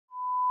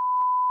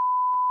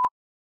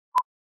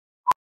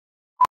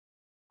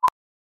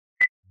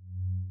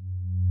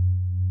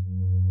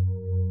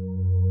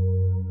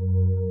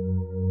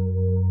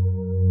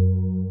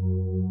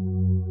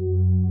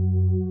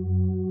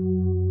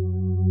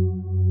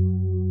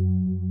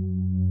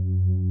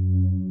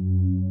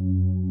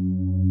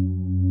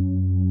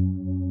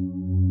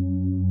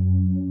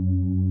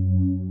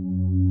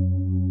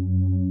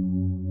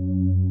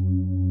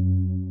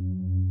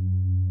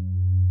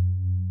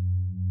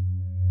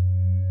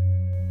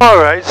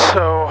Alright,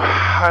 so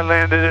I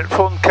landed at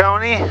Fulton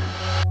County,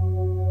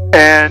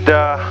 and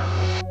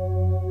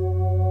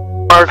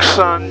Mark's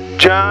son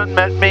John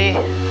met me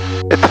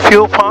at the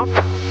fuel pump.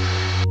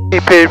 He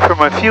paid for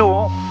my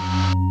fuel.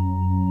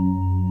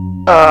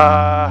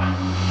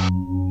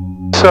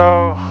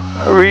 So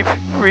I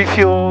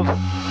refueled,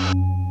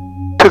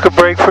 took a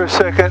break for a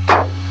second,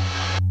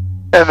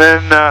 and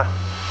then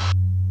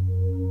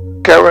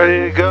got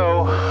ready to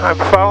go. I'm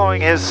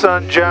following his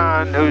son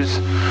John, who's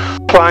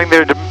flying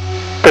their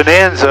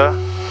Bonanza,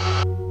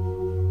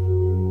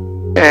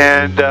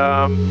 and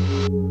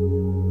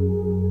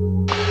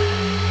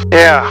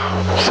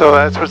yeah, so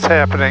that's what's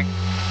happening.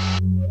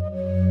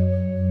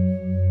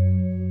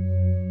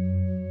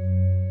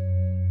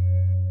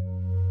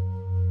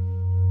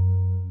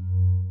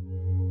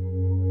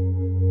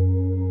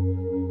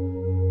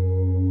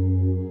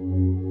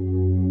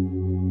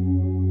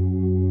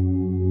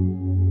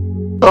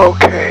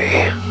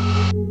 Okay.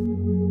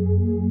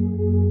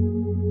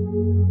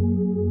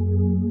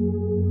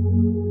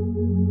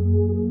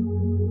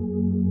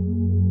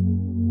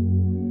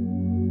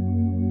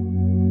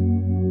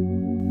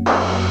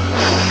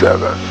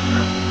 Seven.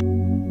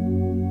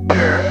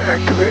 There,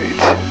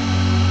 activate.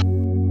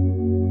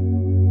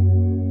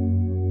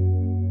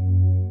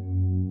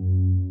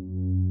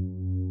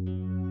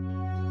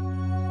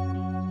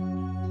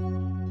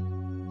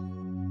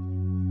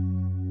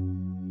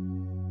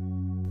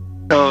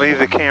 I'll leave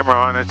the camera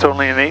on. It's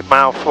only an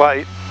 8-mile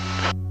flight.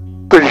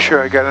 Pretty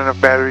sure I got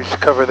enough batteries to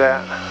cover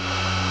that.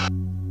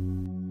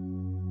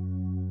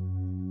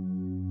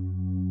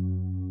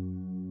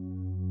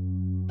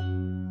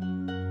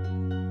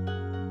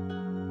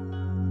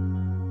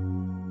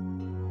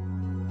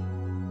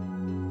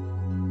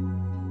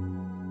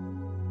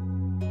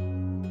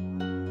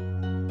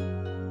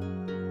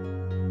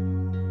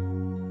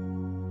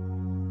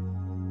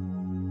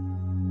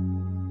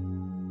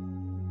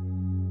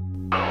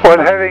 What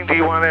heading do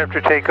you want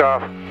after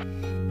takeoff?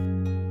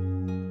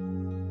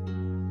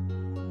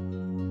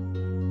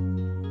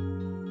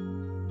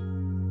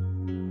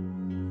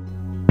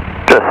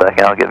 Just a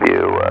second, I'll give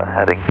you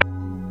heading.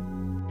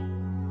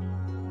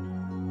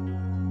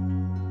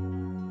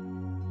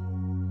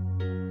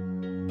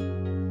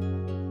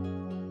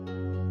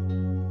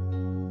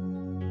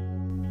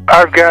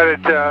 I've got it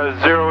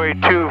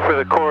 082 for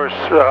the course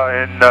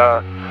in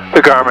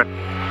the Garmin.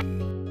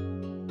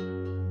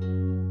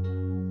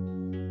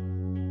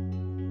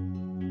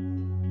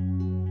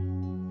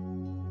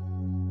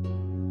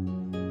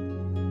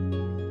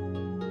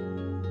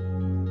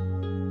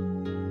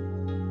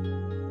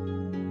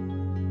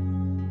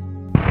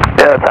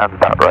 Yeah, that sounds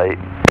about right.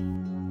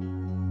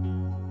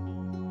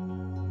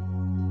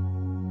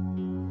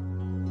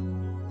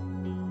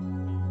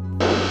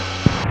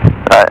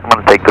 Alright, I'm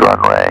going to take the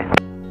runway.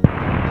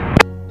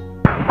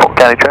 Fulton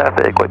County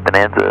traffic, White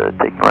Bonanza,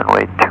 taking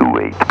runway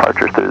 28,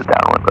 departure through the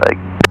downwind leg.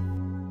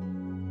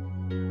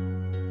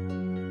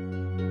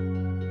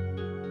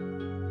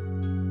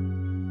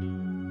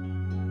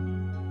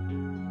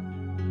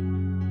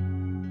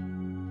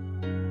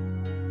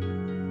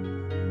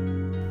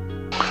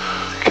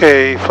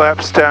 Okay,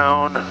 flaps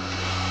down,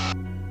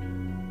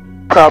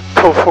 prop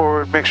pull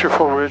forward, mixture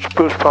full ridge,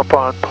 boost pump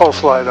on,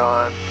 pulse light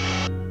on.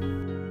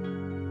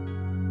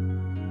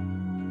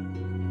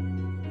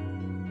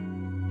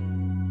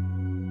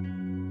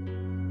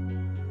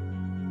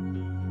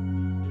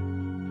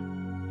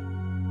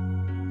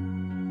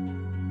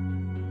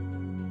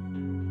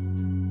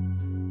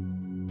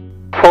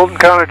 Fulton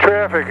County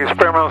traffic,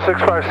 experimental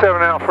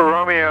 657 Alpha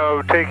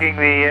Romeo taking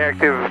the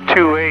active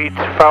 28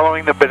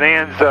 following the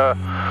Bonanza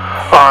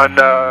on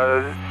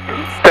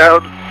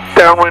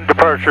downwind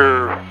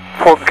departure,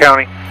 Fulton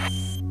County.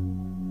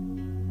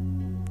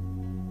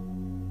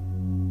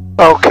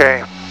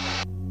 Okay,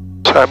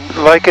 so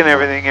I'm liking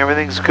everything,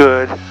 everything's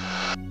good.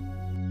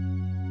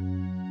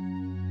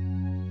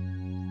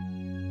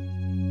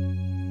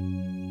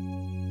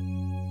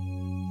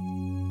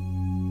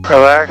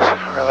 Relax,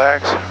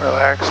 relax,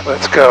 relax,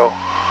 let's go.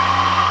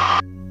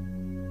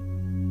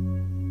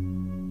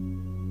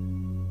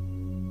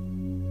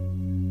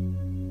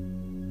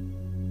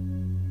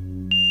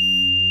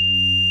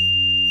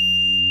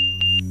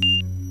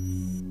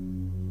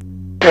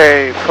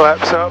 Okay,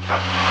 flaps up.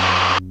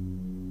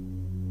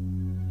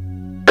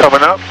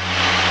 Coming up.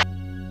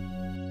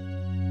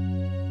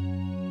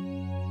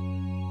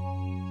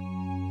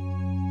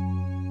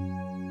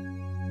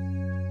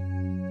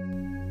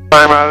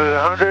 Climb out at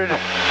 100.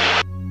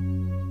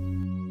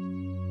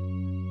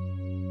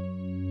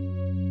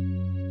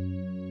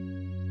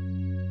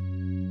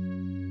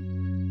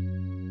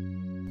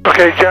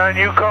 Okay, John,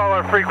 you call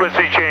our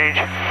frequency change.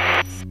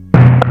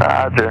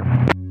 Roger.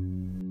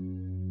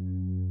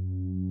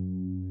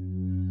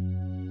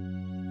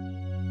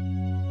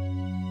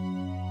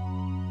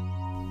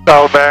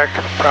 Dial back,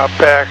 prop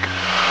back,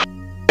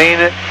 lean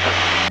it,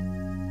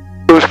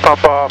 boost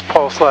pump off,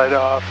 pulse light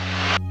off.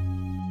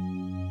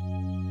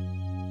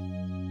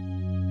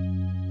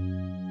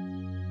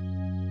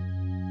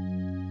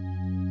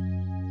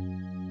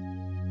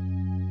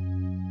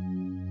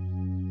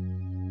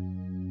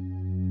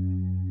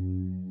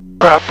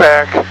 Route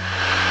back.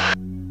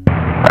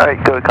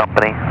 Alright, go to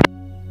company.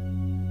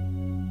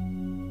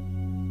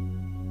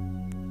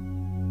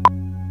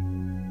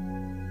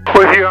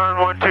 With you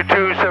on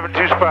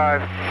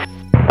 122-725.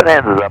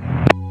 Bonanza's up.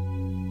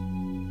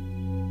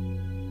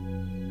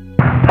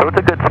 So what's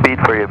a good speed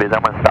for you? Because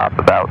I'm going to stop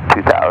about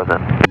 2,000.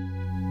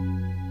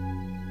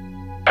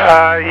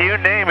 You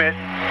name it.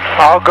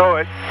 I'll go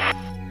it.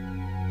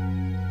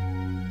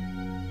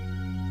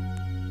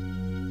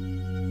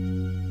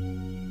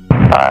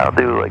 I'll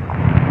do like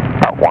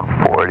about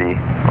 140,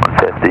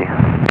 150.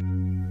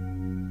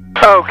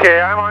 Okay,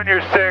 I'm on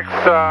your 6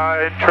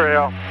 in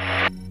trail.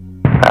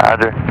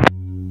 Roger.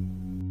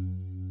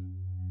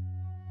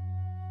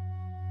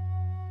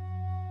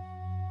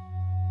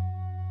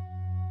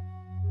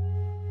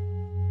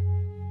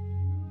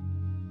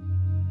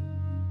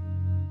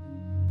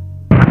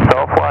 So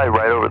I'll fly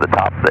right over the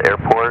top of the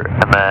airport,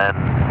 and then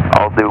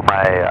I'll do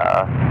my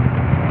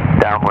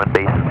downwind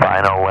base and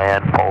final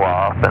land, pull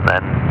off, and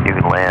then you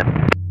can land.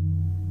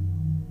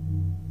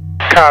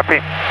 Copy.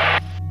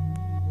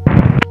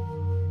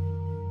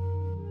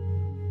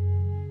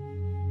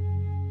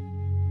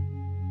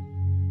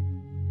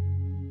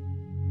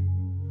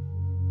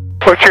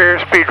 What's your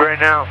airspeed right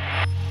now?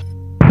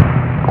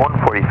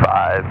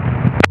 145,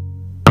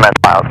 and that's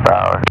miles per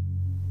hour.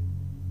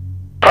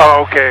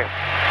 Oh, okay.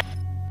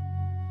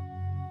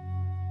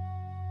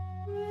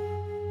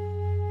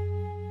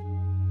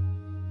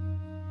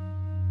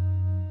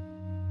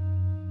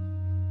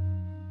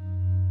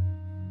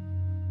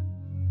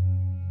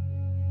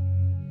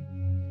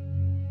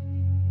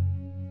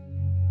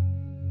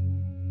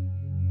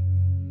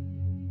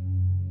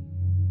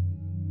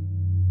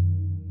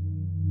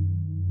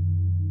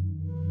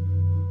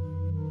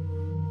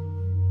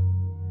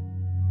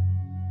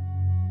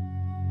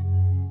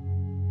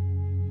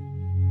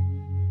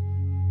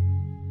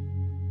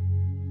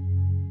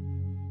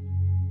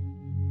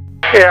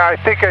 Yeah, I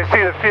think I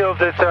see the field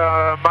at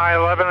my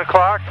 11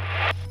 o'clock.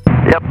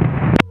 Yep.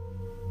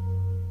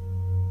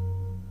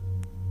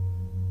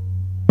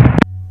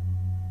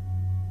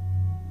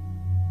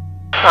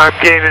 I'm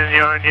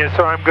gaining on you,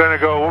 so I'm going to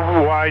go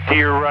wide to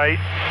your right.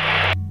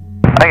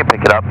 I can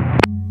pick it up.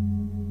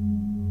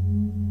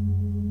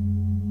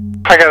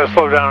 I got to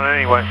slow down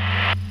anyway.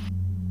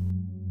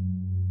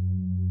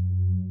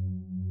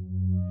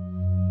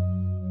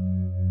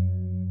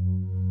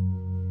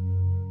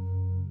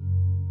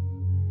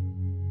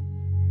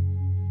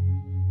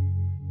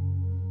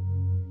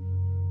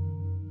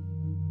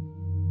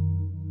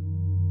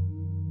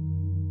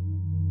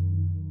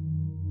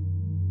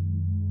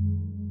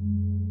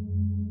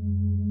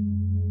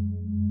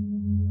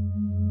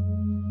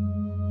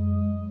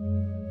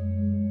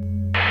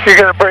 You're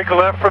going to break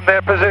left from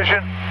that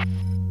position?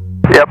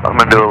 Yep, I'm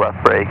going to do a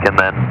left brake and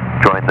then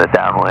join the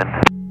downwind.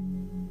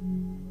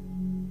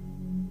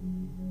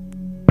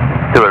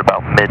 Do it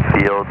about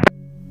midfield.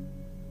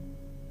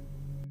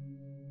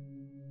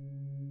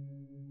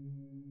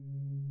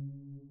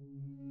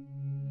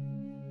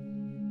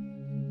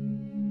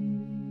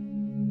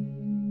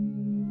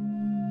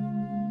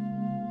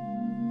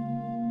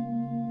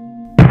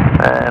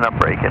 And I'm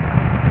braking.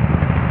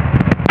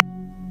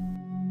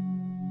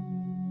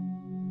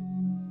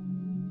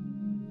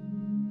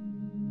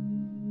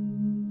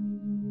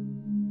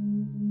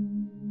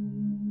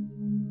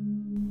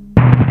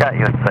 Got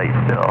you in sight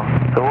still.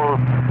 So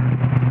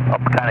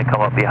I'll kind of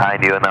come up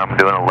behind you, and then I'm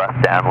doing a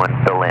left downwind,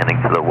 still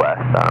landing to the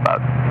west on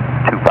about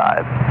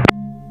 2.5.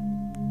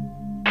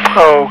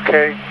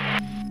 Okay.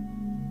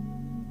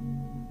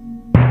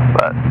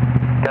 But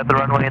got the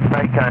runway in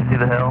sight. Can I see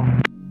the hill?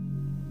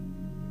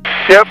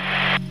 Yep.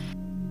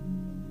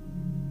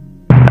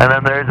 And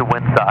then there's a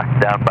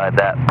windsock down by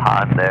that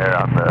pond there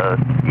on the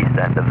east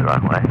end of the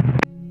runway.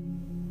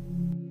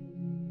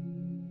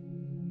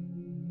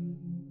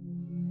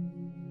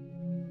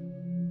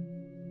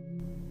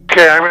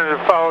 Okay, I'm going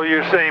to follow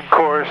your same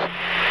course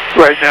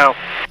right now.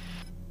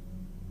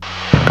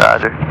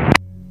 Roger.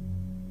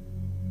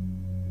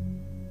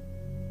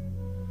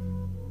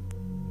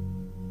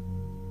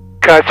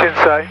 Got you in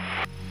sight.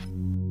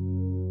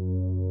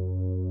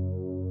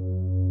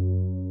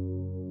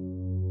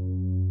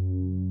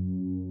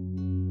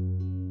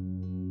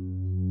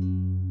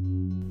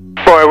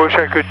 Boy, I wish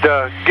I could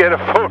get a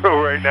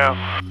photo right now.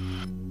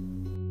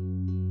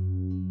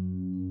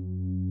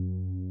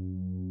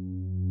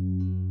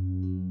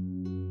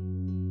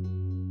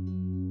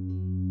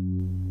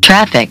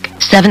 Traffic,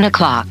 7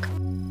 o'clock.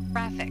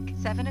 Traffic,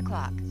 7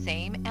 o'clock,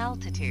 same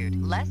altitude,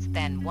 less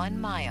than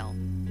 1 mile.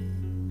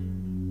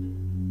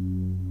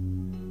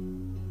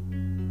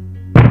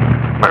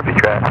 Murphy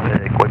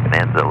traffic, quick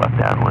bonanza, left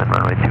downwind,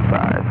 runway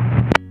 25.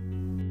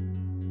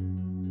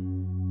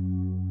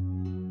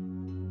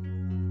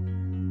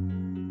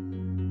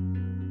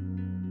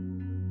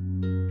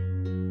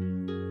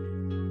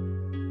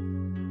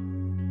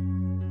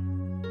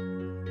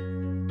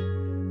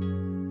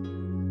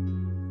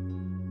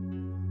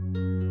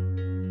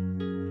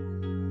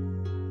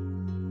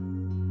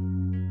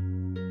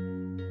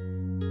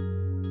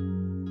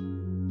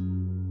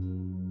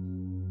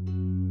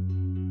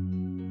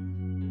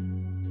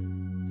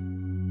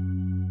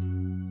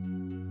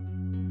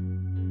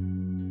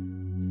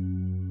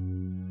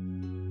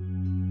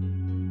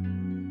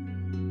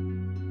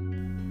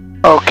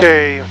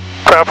 Okay,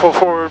 prop full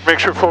forward,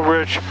 mixture full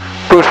rich,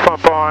 boost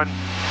pump on,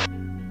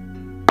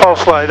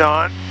 pulse light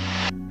on,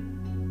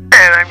 and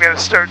I'm going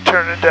to start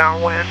turning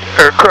downwind,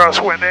 or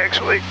crosswind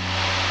actually.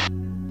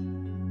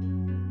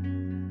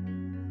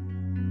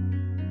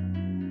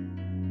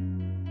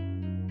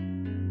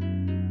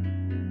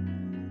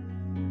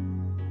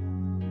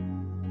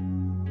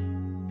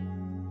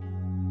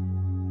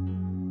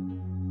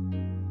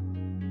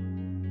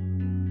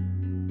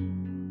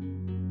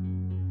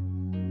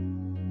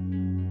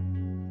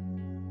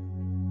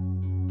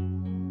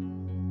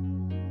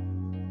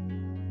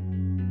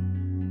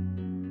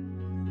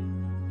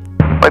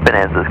 My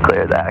Bonanza's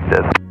cleared,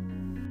 active.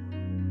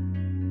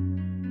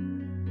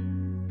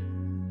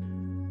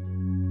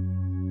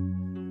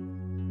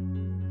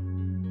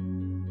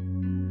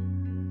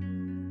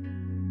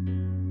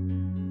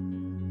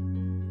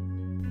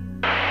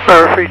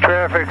 Murphy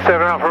traffic,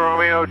 7 Alpha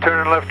Romeo,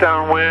 turning left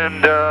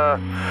downwind,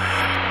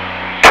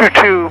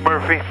 22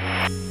 Murphy.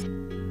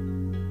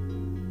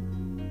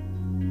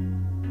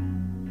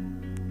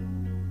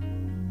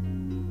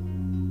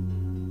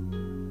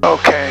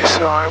 Okay,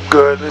 so I'm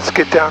good. Let's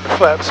get down to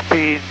flap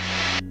speed.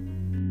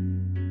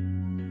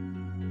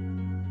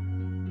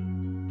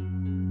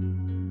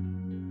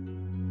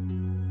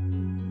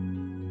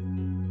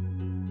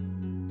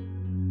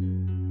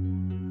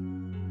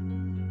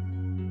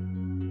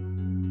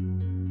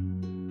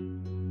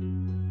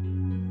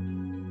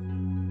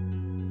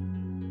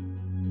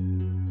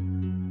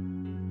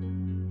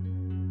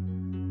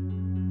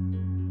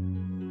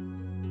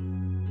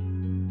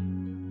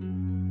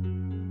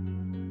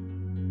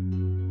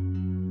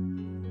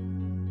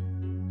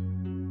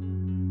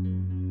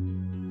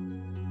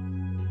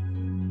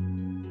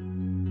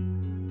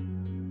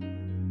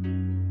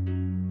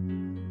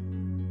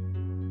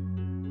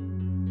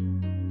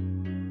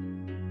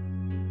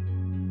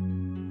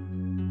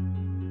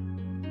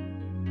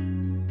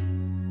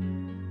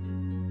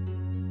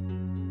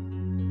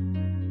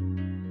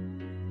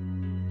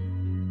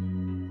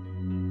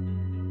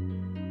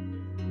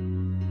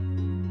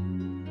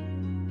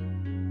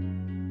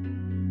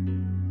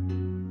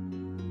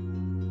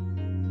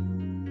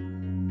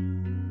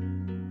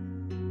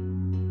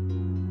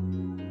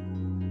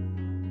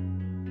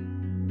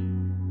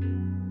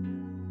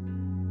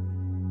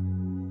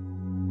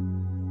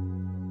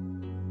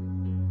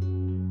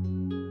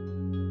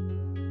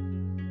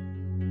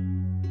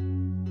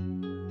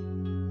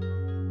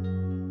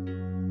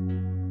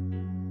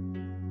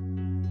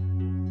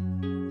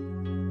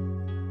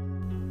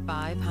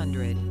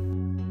 $500.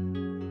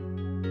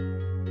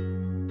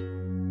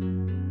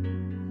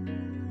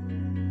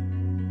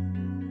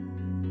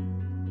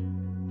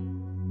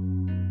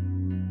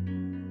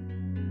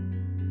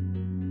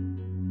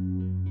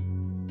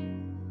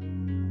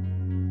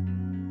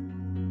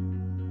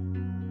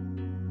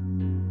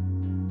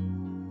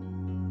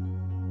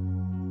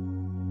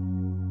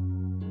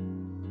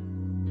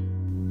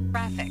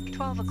 Traffic,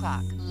 12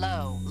 o'clock,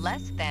 low,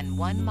 less than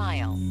 1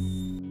 mile.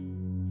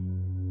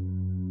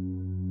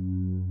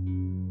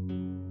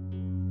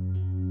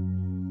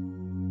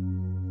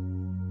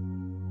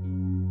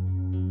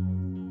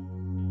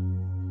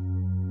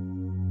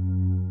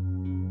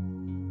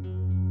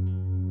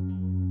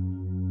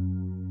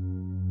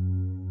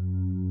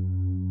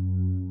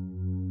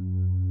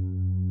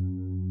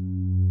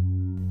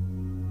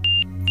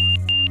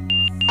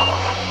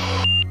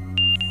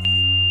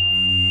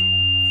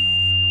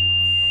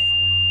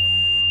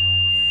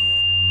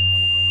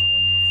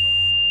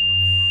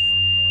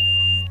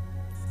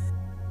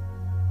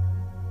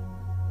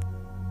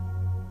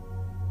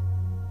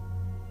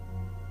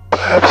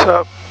 Flaps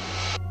up.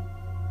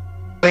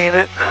 Lean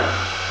it.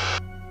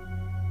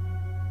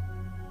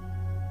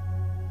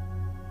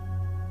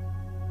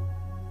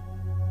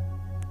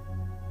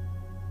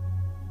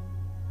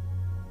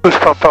 Boost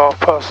pump off,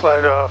 pulse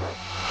light off.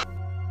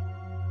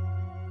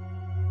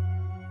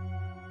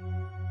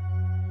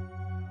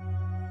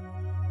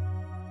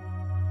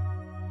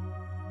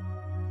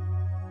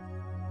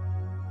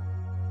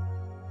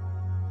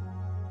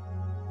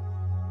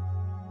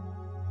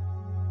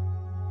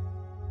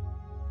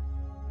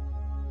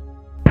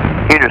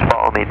 You just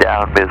follow me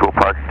down, Visual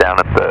Park's down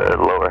at the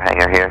lower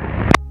hangar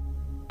here.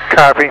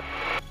 Copy.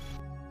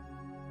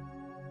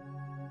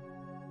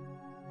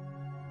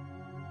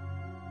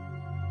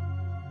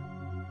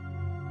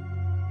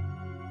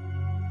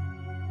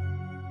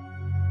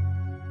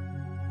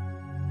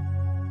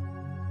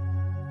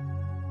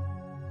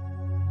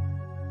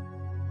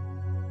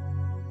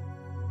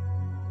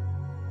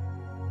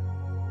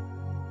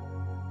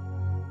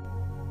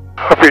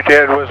 Hope your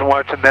dad wasn't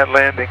watching that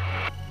landing.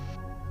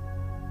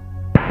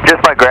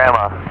 Just my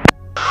grandma.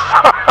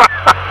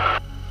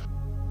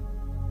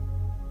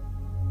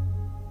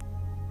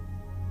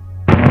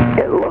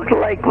 It looked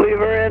like we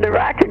were in a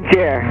rocking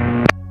chair.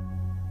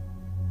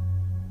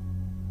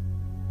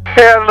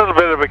 Yeah, a little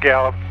bit of a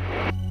gallop.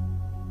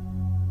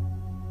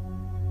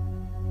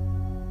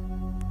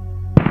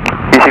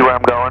 You see where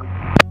I'm going?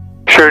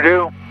 Sure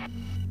do.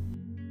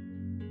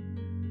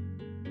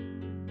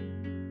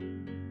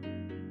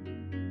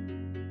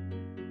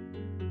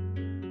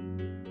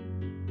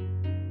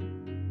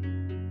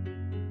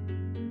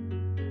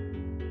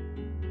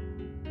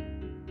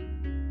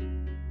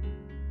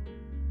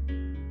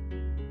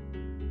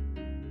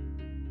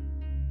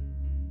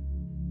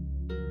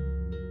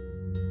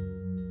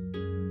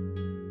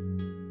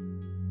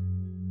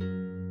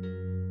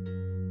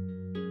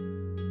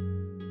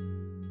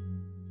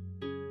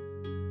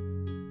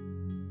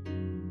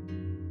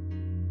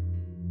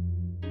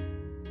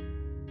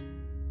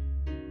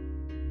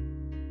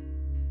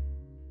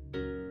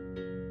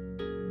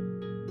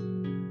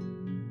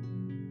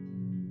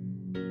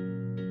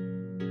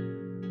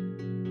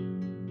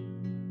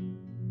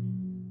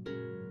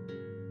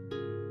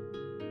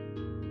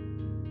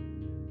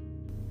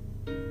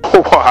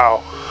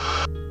 Wow.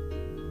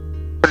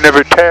 I've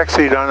never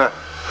taxied on a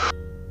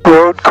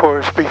road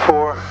course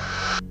before.